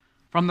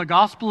From the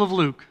Gospel of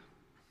Luke.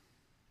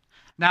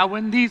 Now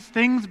when these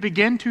things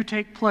begin to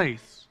take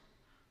place,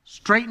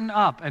 straighten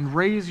up and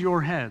raise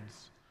your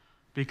heads,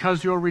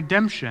 because your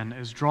redemption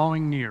is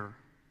drawing near.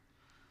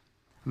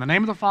 In the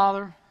name of the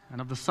Father, and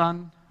of the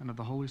Son, and of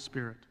the Holy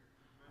Spirit.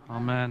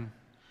 Amen.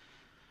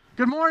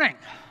 Good morning.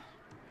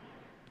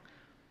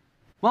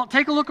 Well,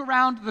 take a look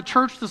around the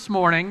church this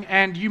morning,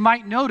 and you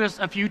might notice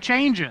a few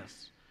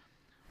changes.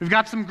 We've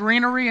got some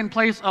greenery in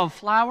place of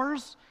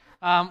flowers.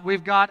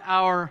 We've got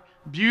our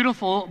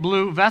beautiful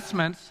blue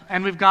vestments,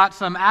 and we've got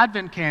some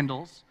Advent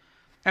candles.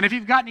 And if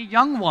you've got any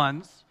young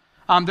ones,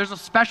 there's a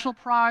special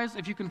prize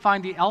if you can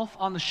find the elf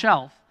on the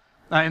shelf.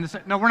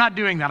 No, we're not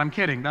doing that. I'm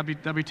kidding.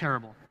 That'd be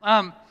terrible.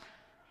 But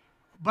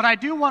what I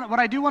do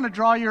want to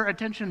draw your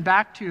attention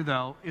back to,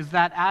 though, is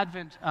that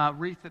Advent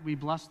wreath that we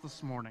blessed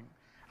this morning.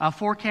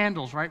 4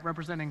 candles, right,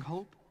 representing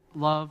hope,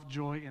 love,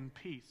 joy, and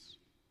peace.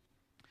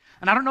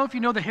 And I don't know if you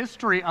know the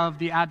history of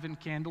the Advent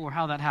candle or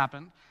how that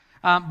happened.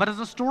 But as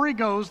the story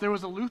goes, there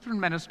was a Lutheran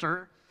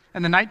minister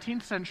in the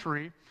 19th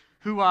century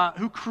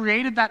who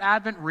created that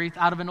Advent wreath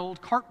out of an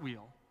old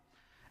cartwheel.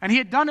 And he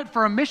had done it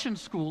for a mission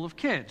school of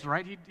kids,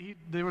 right?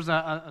 There was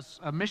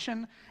a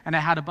mission, and it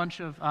had a bunch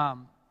of,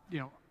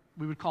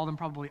 we would call them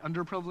probably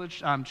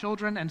underprivileged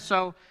children. And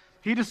so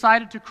he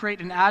decided to create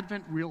an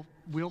Advent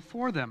wheel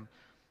for them.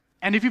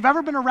 And if you've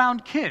ever been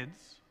around kids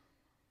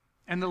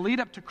in the lead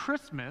up to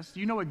Christmas,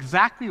 you know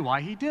exactly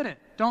why he did it,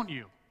 don't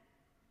you?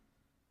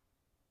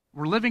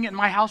 We're living it in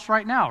my house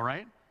right now,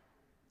 right?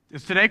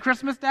 Is today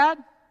Christmas, Dad?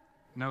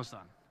 No,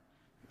 son.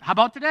 How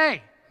about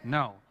today?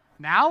 No.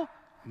 Now?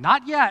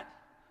 Not yet.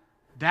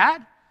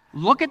 Dad,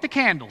 look at the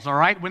candles, all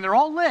right? When they're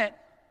all lit,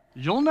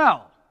 you'll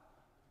know.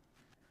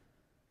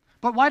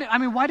 But why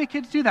do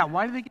kids do that?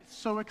 Why do they get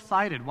so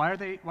excited? Why are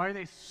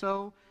they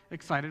so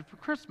excited for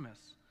Christmas?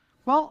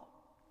 Well,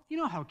 you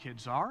know how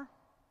kids are.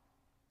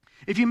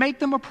 If you make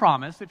them a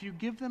promise, if you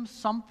give them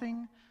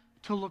something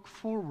to look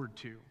forward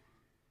to,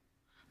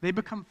 they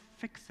become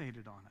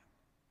fixated on it.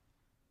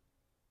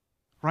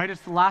 Right?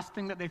 It's the last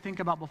thing that they think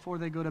about before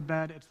they go to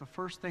bed. It's the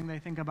first thing they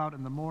think about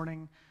in the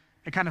morning.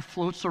 It kind of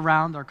floats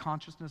around their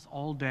consciousness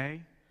all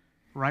day,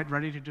 right?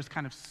 Ready to just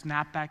kind of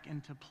snap back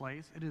into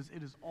place. It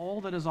is all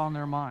that is on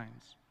their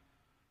minds.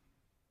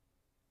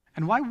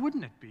 And why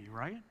wouldn't it be,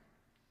 right?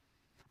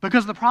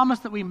 Because the promise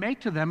that we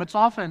make to them, it's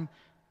often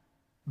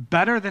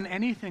better than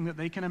anything that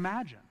they can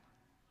imagine.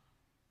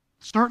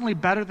 Certainly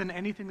better than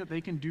anything that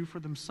they can do for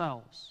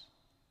themselves.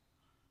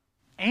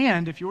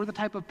 And if you're the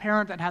type of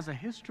parent that has a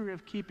history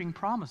of keeping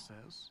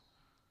promises,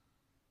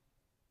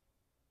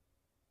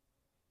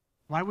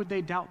 why would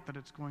they doubt that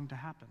it's going to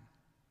happen?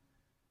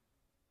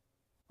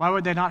 Why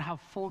would they not have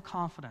full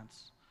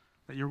confidence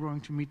that you're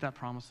going to meet that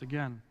promise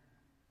again?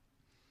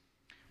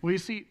 Well, you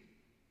see,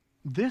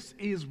 this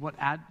is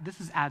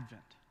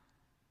Advent.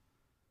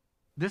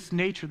 This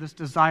nature, this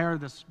desire,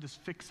 this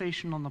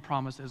fixation on the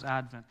promise is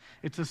Advent.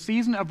 It's a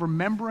season of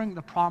remembering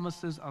the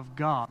promises of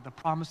God, the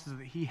promises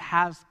that He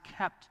has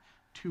kept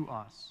to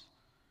us.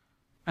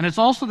 And it's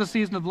also the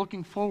season of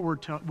looking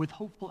forward to, with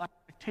hopeful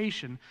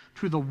expectation,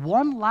 to the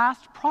one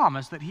last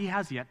promise that He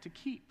has yet to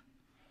keep.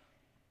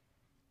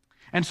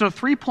 And so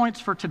 3 points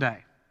for today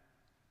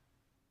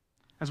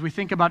as we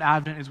think about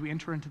Advent, as we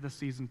enter into the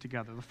season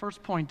together. The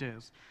first point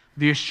is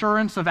the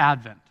assurance of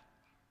Advent.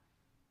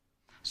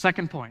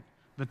 Second point,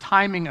 the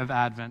timing of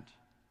Advent.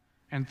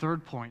 And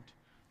third point,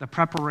 the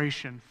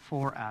preparation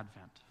for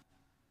Advent.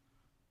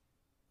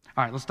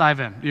 All right, let's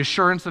dive in. The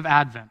assurance of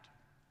Advent.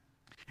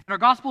 In our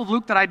Gospel of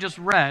Luke that I just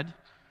read,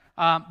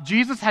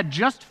 Jesus had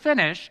just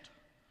finished,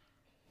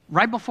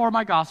 right before the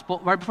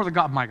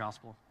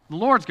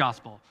Lord's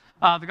Gospel,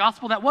 the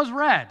Gospel that was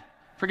read.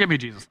 Forgive me,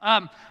 Jesus.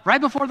 Right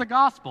before the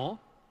Gospel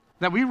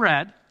that we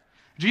read,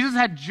 Jesus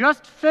had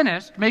just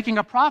finished making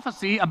a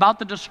prophecy about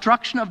the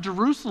destruction of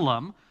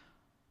Jerusalem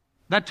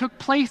that took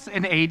place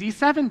in AD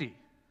 70.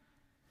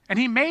 And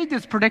he made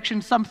this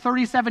prediction some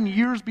 37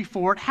 years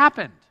before it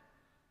happened.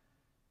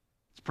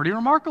 It's pretty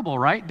remarkable,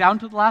 right? Down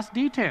to the last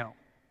detail.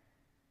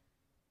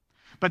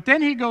 But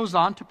then he goes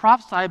on to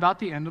prophesy about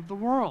the end of the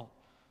world,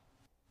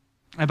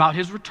 about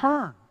his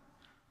return,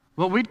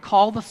 what we'd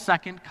call the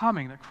second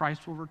coming, that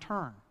Christ will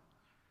return.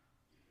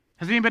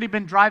 Has anybody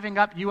been driving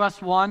up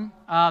US 1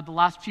 the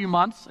last few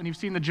months, and you've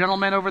seen the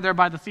gentleman over there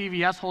by the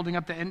CVS holding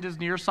up the end is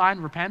near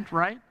sign, repent,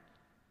 right?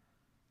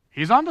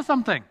 He's onto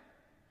something.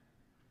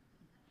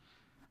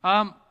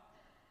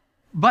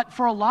 But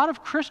for a lot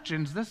of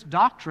Christians, this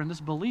doctrine,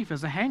 this belief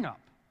is a hang-up.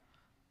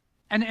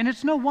 And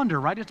it's no wonder,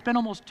 right? It's been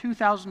almost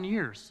 2,000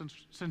 years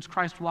since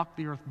Christ walked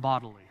the earth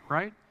bodily,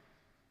 right?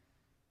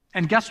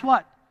 And guess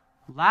what?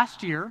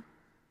 Last year,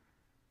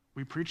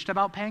 we preached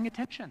about paying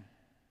attention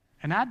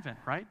in Advent,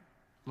 right?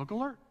 Look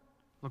alert,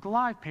 look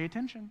alive, pay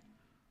attention.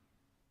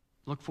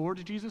 Look forward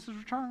to Jesus'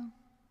 return.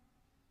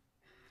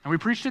 And we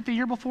preached it the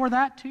year before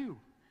that too.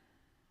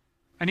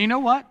 And you know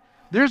what?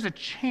 There's a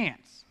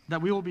chance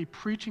that we will be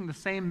preaching the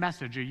same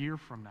message a year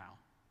from now.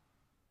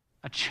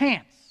 A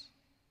chance,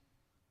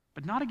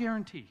 but not a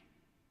guarantee.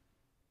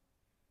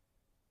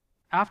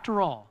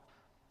 After all,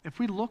 if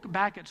we look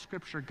back at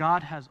Scripture,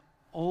 God has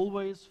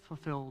always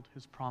fulfilled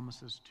his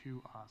promises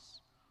to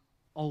us.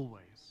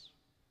 Always.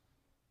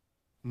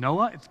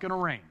 Noah, it's going to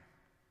rain.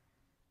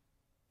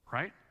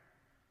 Right?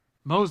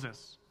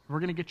 Moses, we're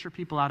going to get your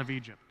people out of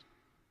Egypt.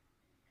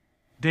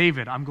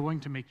 David, I'm going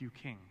to make you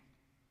king.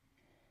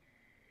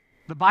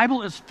 The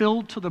Bible is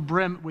filled to the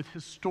brim with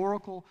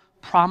historical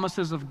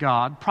promises of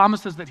God,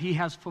 promises that he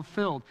has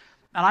fulfilled.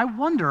 And I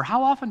wonder,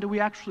 how often do we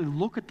actually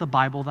look at the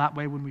Bible that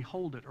way when we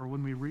hold it or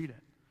when we read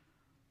it?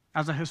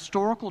 As a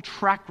historical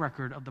track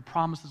record of the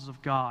promises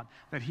of God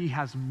that he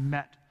has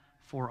met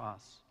for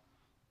us.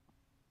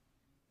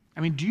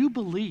 I mean, do you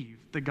believe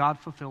that God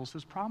fulfills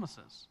his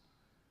promises?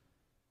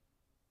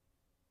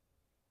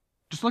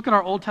 Just look at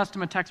our Old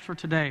Testament text for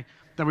today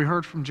that we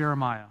heard from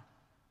Jeremiah.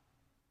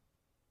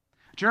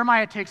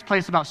 Jeremiah takes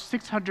place about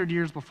 600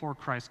 years before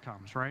Christ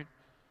comes, right?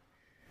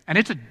 And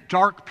it's a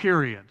dark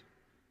period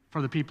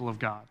for the people of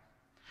God.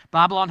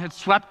 Babylon had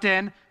swept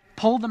in,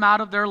 pulled them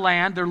out of their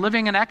land. They're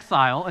living in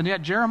exile, and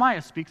yet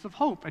Jeremiah speaks of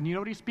hope. And you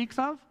know what he speaks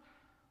of?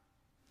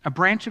 A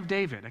branch of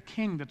David, a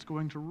king that's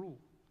going to rule,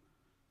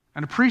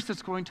 and a priest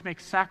that's going to make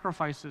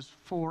sacrifices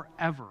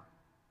forever.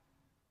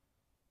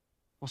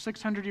 Well,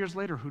 600 years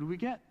later, who do we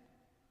get?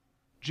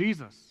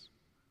 Jesus,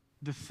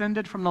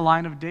 descended from the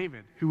line of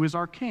David, who is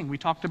our king. We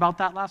talked about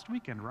that last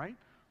weekend, right?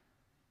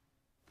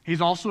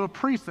 He's also a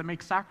priest that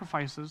makes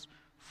sacrifices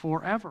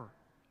forever.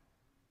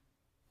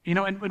 You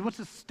know, and what's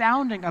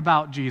astounding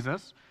about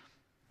Jesus,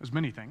 there's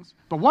many things,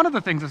 but one of the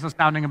things that's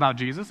astounding about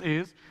Jesus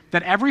is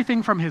that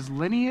everything from his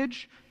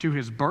lineage to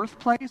his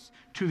birthplace,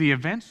 to the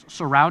events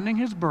surrounding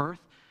his birth,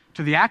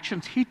 to the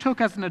actions he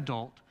took as an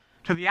adult,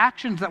 to the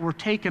actions that were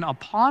taken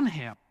upon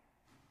him,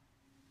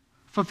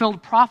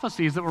 fulfilled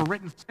prophecies that were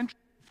written centuries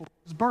before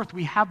his birth.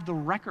 We have the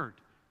record.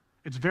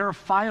 It's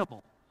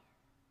verifiable.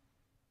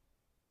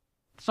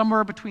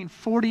 Somewhere between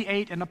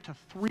 48 and up to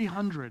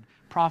 300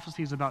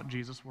 prophecies about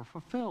Jesus were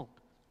fulfilled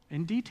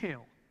in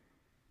detail.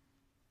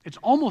 It's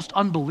almost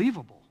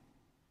unbelievable.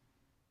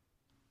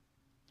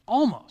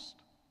 Almost.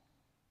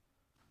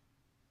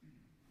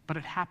 But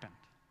it happened.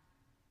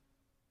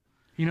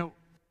 You know,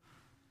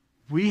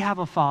 we have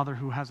a Father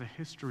who has a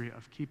history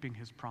of keeping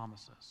his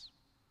promises.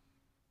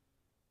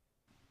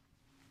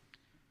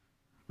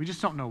 We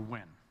just don't know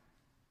when.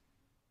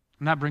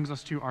 And that brings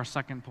us to our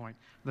second point,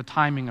 the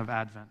timing of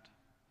Advent.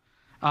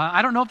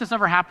 I don't know if this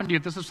ever happened to you,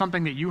 if this is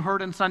something that you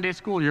heard in Sunday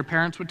school, your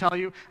parents would tell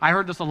you. I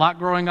heard this a lot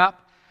growing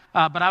up,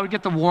 but I would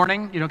get the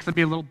warning, because I'd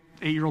be a little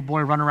 8-year-old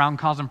boy running around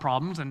causing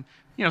problems, and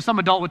some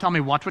adult would tell me,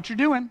 watch what you're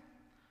doing,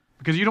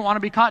 because you don't want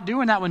to be caught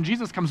doing that when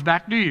Jesus comes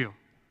back, do you?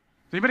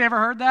 Has anybody ever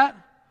heard that?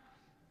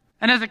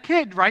 And as a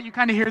kid, right, you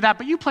kind of hear that,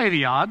 but you play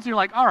the odds. You're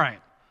like, all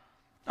right,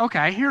 okay,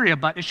 I hear you,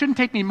 but it shouldn't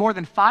take me more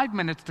than 5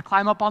 minutes to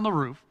climb up on the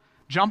roof,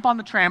 jump on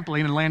the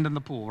trampoline, and land in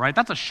the pool, right?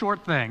 That's a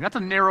short thing. That's a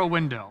narrow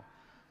window.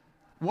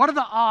 What are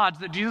the odds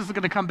that Jesus is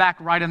going to come back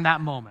right in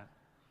that moment?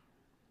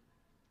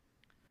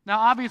 Now,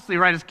 obviously,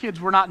 right, as kids,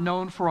 we're not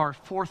known for our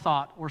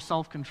forethought or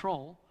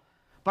self-control,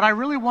 but I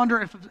really wonder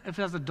if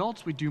as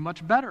adults we do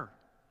much better.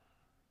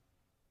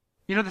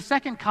 The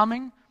second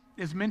coming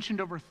is mentioned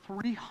over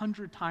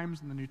 300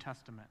 times in the New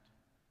Testament.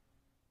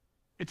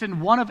 It's in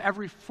one of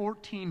every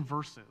 14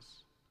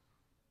 verses.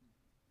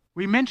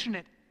 We mention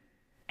it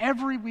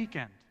every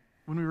weekend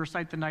when we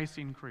recite the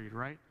Nicene Creed,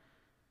 right?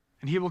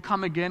 And he will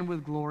come again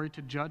with glory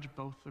to judge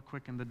both the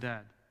quick and the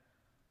dead.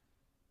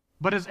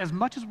 But as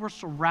much as we're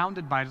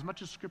surrounded by it, as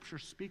much as Scripture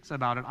speaks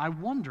about it, I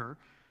wonder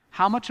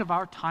how much of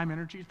our time,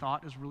 energy,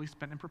 thought is really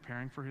spent in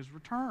preparing for his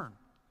return.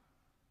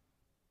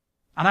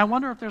 And I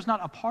wonder if there's not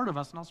a part of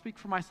us, and I'll speak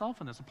for myself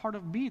in this, a part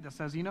of me that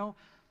says,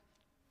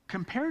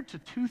 compared to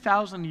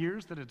 2,000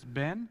 years that it's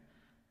been,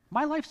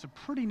 my life's a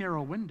pretty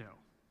narrow window.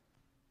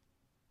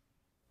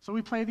 So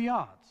we play the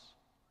odds.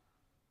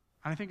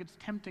 And I think it's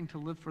tempting to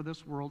live for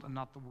this world and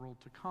not the world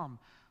to come.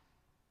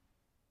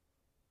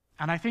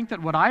 And I think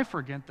that what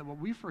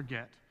we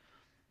forget,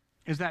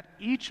 is that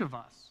each of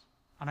us,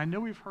 and I know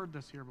we've heard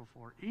this here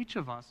before, each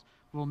of us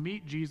will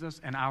meet Jesus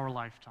in our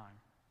lifetime.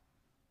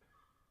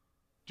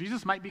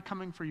 Jesus might be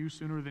coming for you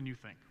sooner than you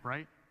think,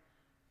 right?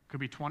 Could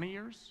be 20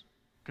 years,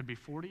 could be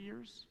 40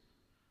 years.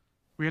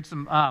 We had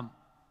some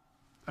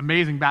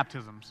amazing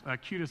baptisms,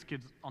 cutest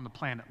kids on the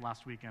planet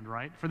last weekend,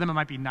 right? For them it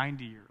might be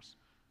 90 years,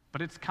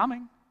 but it's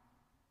coming.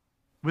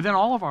 Within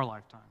all of our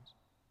lifetimes.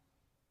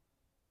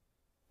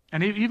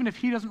 And even if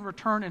he doesn't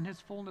return in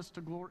his fullness to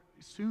glory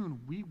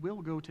soon, we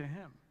will go to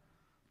him.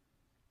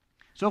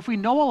 So if we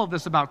know all of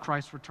this about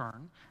Christ's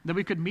return, that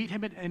we could meet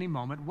him at any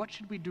moment, what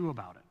should we do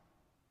about it?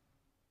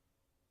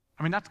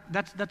 I mean,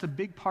 that's a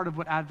big part of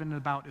what Advent is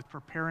about, is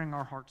preparing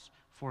our hearts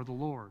for the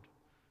Lord.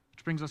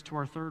 Which brings us to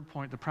our third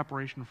point, the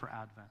preparation for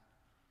Advent.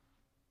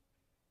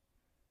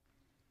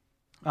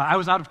 I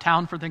was out of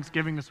town for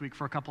Thanksgiving this week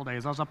for a couple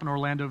days. I was up in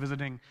Orlando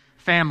visiting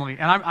family,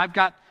 and I've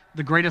got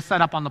the greatest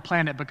setup on the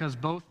planet because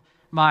both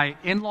my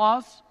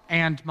in-laws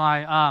and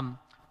my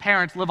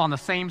parents live on the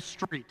same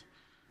street,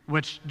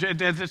 which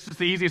is just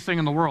the easiest thing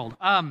in the world.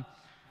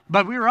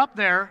 But we were up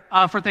there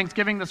for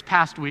Thanksgiving this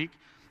past week,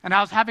 And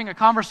I was having a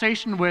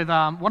conversation with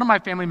one of my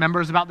family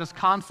members about this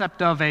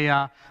concept of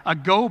a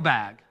go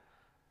bag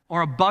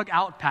or a bug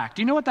out pack.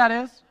 Do you know what that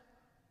is?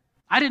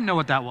 I didn't know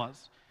what that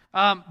was.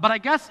 But I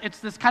guess it's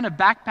this kind of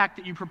backpack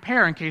that you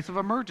prepare in case of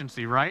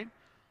emergency, right?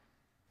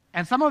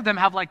 And some of them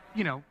have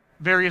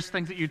various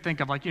things that you'd think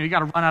of. You got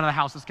to run out of the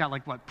house. It's got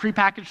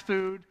prepackaged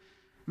food,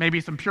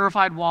 maybe some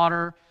purified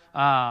water,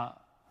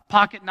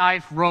 pocket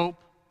knife, rope,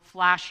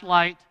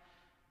 flashlight.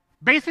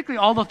 Basically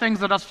all the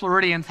things that us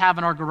Floridians have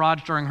in our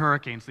garage during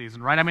hurricane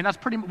season, right? I mean,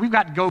 we've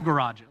got go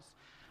garages.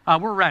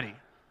 We're ready.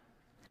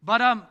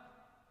 But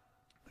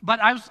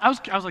I was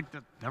like,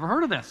 never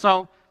heard of this.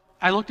 So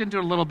I looked into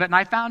it a little bit, and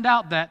I found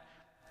out that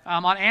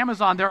on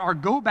Amazon there are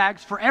go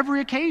bags for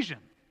every occasion.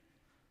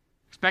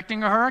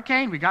 Expecting a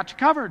hurricane, we got you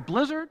covered.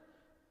 Blizzard,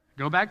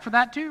 go bag for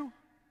that too.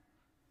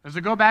 There's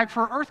a go bag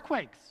for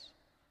earthquakes,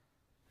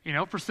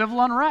 for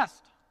civil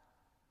unrest.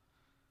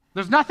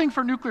 There's nothing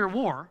for nuclear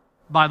war,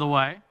 by the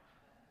way.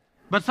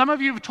 But some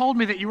of you have told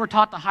me that you were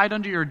taught to hide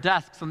under your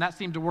desks, and that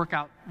seemed to work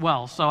out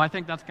well, so I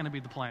think that's going to be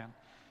the plan.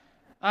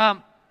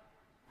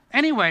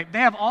 Anyway, they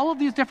have all of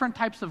these different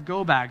types of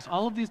go bags,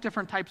 all of these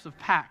different types of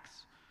packs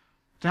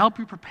to help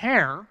you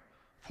prepare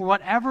for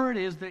whatever it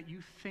is that you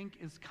think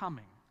is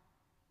coming.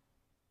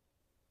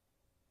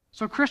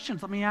 So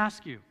Christians, let me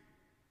ask you,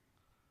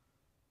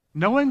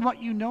 knowing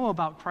what you know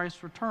about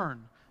Christ's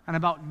return and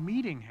about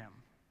meeting him,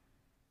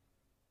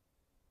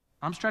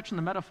 I'm stretching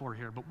the metaphor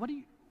here, but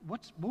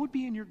what would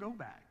be in your go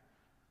bag?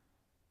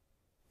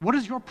 What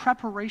does your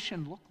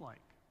preparation look like?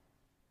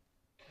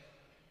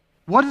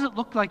 What does it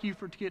look like to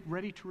get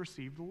ready to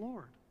receive the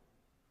Lord?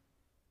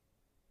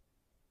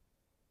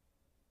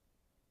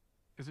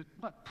 Is it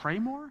pray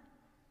more?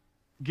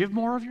 Give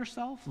more of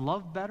yourself?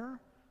 Love better?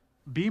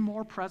 Be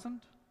more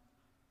present?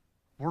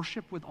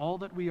 Worship with all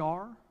that we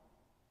are?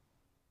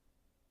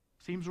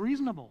 Seems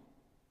reasonable.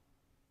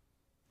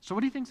 So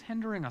what do you think's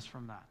hindering us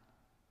from that?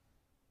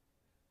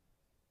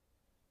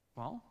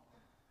 Well,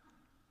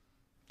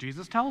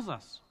 Jesus tells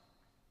us.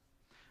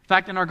 In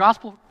fact, in our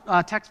gospel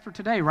text for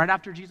today, right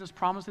after Jesus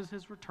promises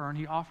his return,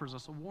 he offers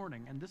us a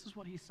warning. And this is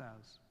what he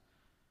says.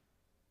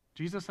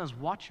 Jesus says,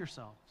 watch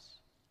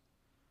yourselves,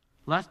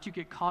 lest you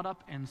get caught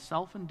up in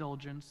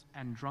self-indulgence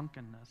and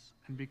drunkenness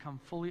and become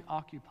fully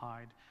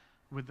occupied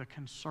with the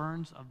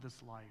concerns of this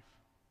life.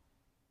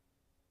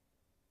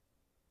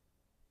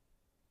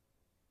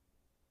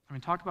 I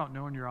mean, talk about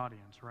knowing your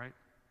audience, right?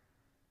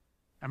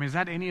 I mean, is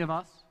that any of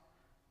us?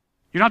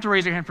 You don't have to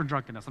raise your hand for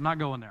drunkenness. I'm not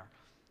going there.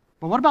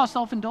 But what about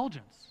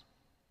self-indulgence?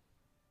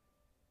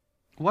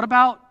 What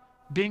about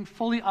being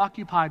fully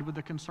occupied with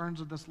the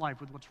concerns of this life,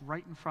 with what's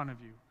right in front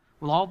of you,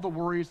 with all the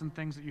worries and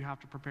things that you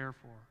have to prepare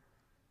for?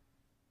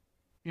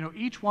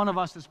 Each one of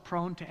us is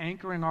prone to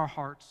anchoring our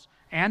hearts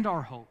and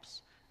our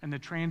hopes in the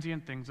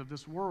transient things of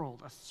this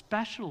world,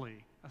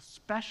 especially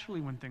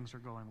when things are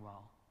going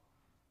well.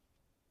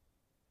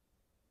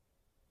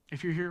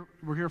 If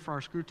we're here for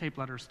our Screwtape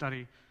Letter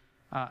study,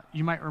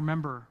 you might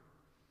remember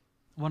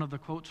one of the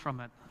quotes from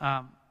it.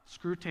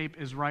 Screwtape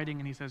is writing,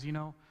 and he says,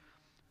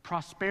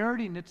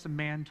 prosperity knits a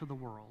man to the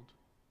world.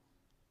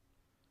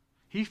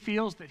 He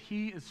feels that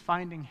he is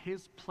finding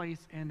his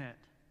place in it,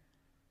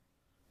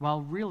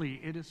 while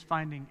really it is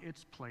finding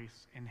its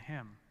place in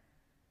him.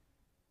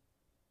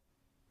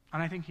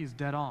 And I think he's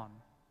dead on.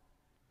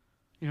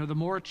 The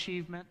more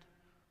achievement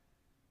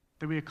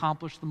that we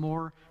accomplish, the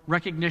more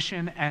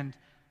recognition and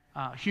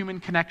human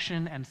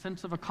connection and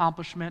sense of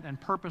accomplishment and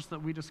purpose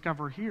that we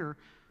discover here,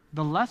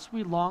 the less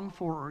we long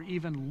for or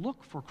even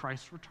look for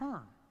Christ's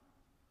return.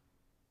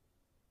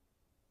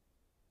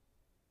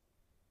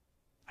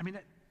 I mean,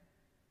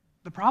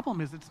 the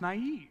problem is it's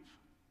naive.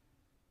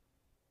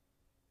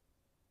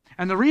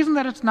 And the reason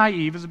that it's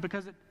naive is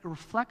because it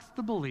reflects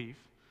the belief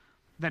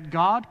that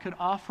God could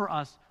offer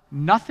us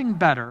nothing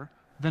better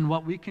than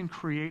what we can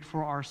create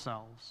for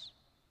ourselves.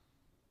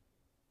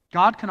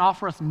 God can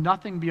offer us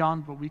nothing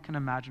beyond what we can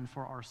imagine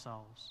for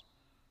ourselves.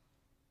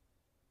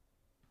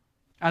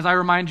 As I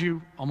remind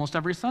you almost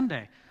every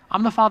Sunday,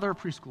 I'm the father of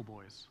preschool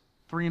boys,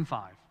 3 and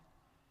 5.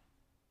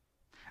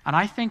 And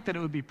I think that it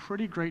would be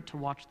pretty great to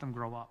watch them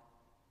grow up.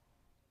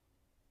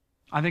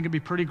 I think it'd be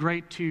pretty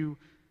great to,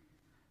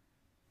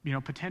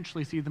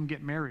 potentially see them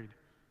get married.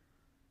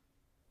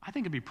 I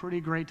think it'd be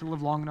pretty great to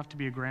live long enough to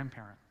be a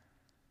grandparent.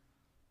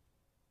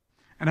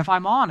 And if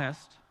I'm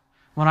honest,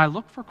 when I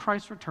look for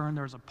Christ's return,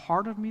 there's a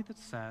part of me that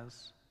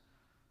says,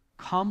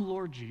 come,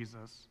 Lord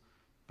Jesus,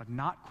 but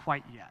not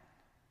quite yet.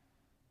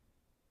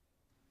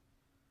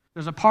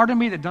 There's a part of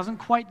me that doesn't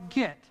quite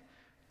get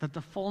that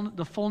the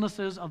fullness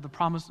of the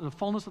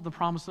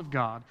promise of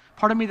God.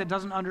 Part of me that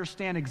doesn't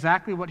understand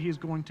exactly what he is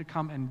going to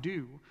come and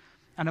do.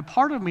 And a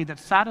part of me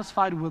that's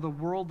satisfied with a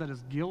world that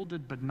is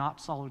gilded but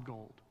not solid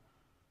gold.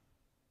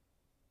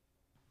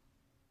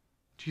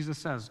 Jesus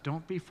says,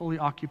 don't be fully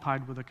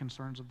occupied with the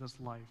concerns of this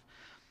life.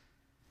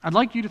 I'd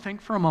like you to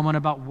think for a moment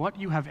about what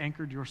you have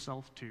anchored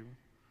yourself to.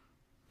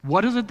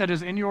 What is it that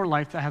is in your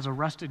life that has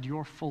arrested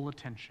your full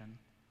attention?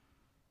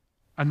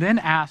 And then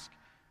ask,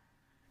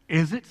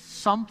 is it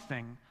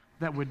something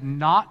that would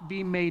not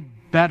be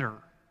made better,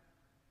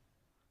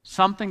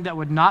 something that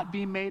would not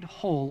be made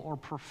whole or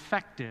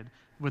perfected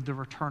with the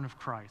return of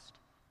Christ?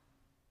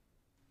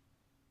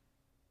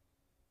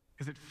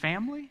 Is it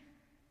family?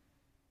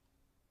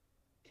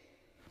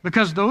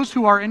 Because those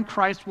who are in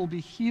Christ will be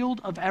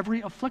healed of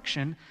every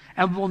affliction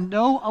and will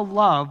know a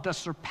love that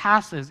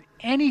surpasses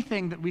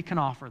anything that we can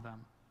offer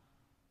them.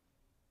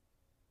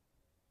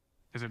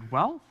 Is it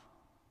wealth?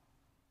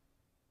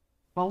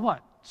 Well,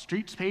 what?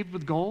 Streets paved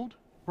with gold?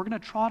 We're going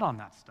to trot on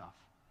that stuff.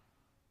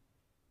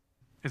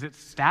 Is it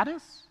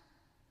status?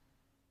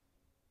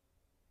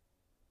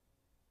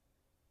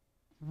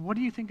 What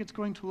do you think it's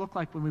going to look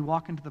like when we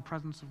walk into the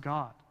presence of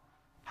God?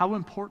 How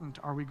important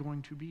are we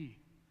going to be?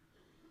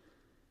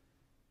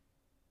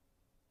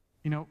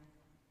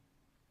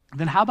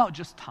 Then how about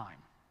just time?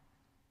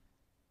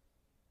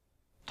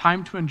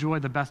 Time to enjoy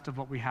the best of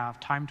what we have,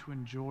 time to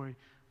enjoy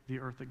the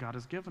earth that God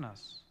has given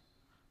us.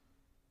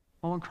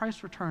 Well, when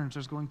Christ returns,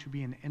 there's going to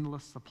be an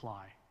endless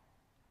supply.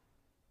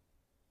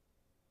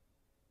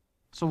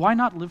 So why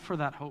not live for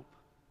that hope?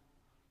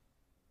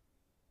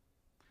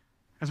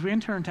 As we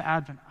enter into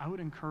Advent, I would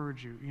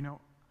encourage you,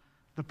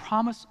 the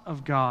promise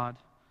of God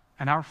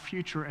and our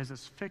future is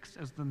as fixed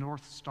as the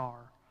North Star.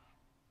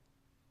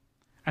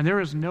 And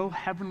there is no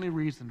heavenly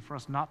reason for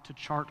us not to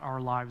chart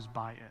our lives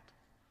by it.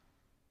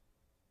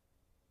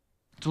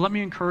 So let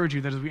me encourage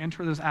you that as we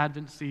enter this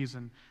Advent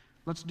season,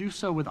 let's do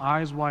so with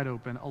eyes wide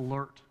open,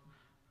 alert.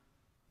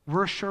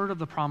 We're assured of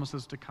the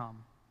promises to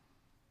come.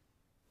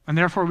 And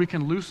therefore we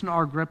can loosen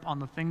our grip on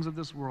the things of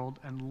this world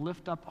and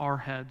lift up our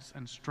heads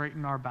and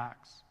straighten our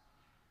backs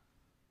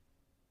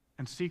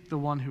and seek the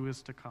one who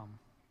is to come.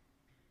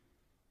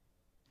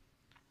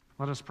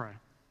 Let us pray.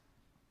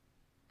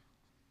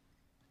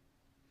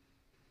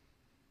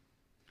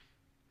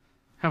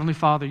 Heavenly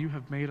Father, you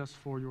have made us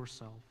for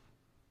yourself.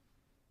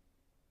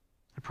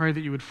 I pray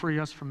that you would free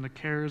us from the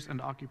cares and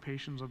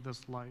occupations of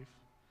this life,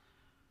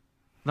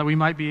 that we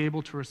might be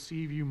able to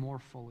receive you more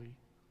fully.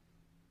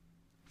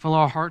 Fill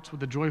our hearts with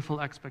the joyful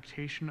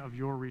expectation of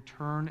your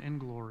return in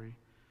glory.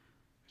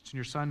 It's in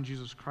your Son,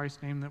 Jesus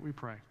Christ's name, that we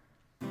pray.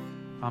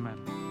 Amen.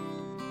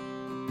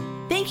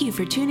 Thank you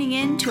for tuning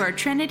in to our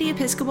Trinity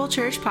Episcopal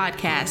Church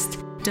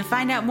podcast. To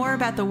find out more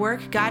about the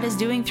work God is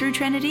doing through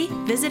Trinity,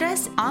 visit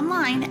us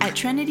online at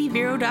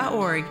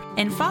trinityburo.org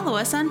and follow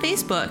us on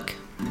Facebook.